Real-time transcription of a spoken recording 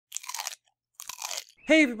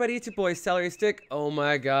Hey everybody, it's your boy CeleryStick. Oh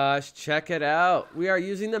my gosh, check it out. We are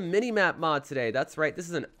using the mini-map mod today. That's right, this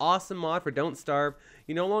is an awesome mod for Don't Starve.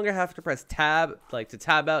 You no longer have to press tab, to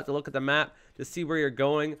tab out to look at the map, to see where you're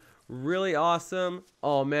going. Really awesome.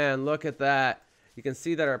 Oh man, look at that. You can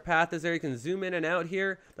see that our path is there. You can zoom in and out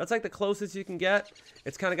here. That's like the closest you can get.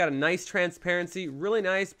 It's kind of got a nice transparency. Really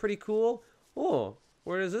nice, pretty cool. Oh,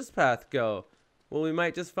 where does this path go? Well, we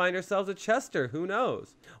might just find ourselves a Chester. Who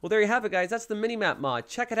knows? Well, there you have it, guys. That's the minimap mod.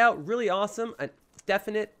 Check it out. Really awesome. A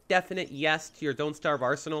definite yes to your Don't Starve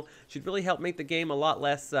arsenal. Should really help make the game a lot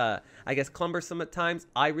less, I guess, cumbersome at times.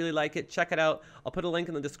 I really like it. Check it out. I'll put a link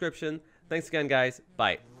in the description. Thanks again, guys.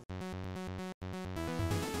 Bye.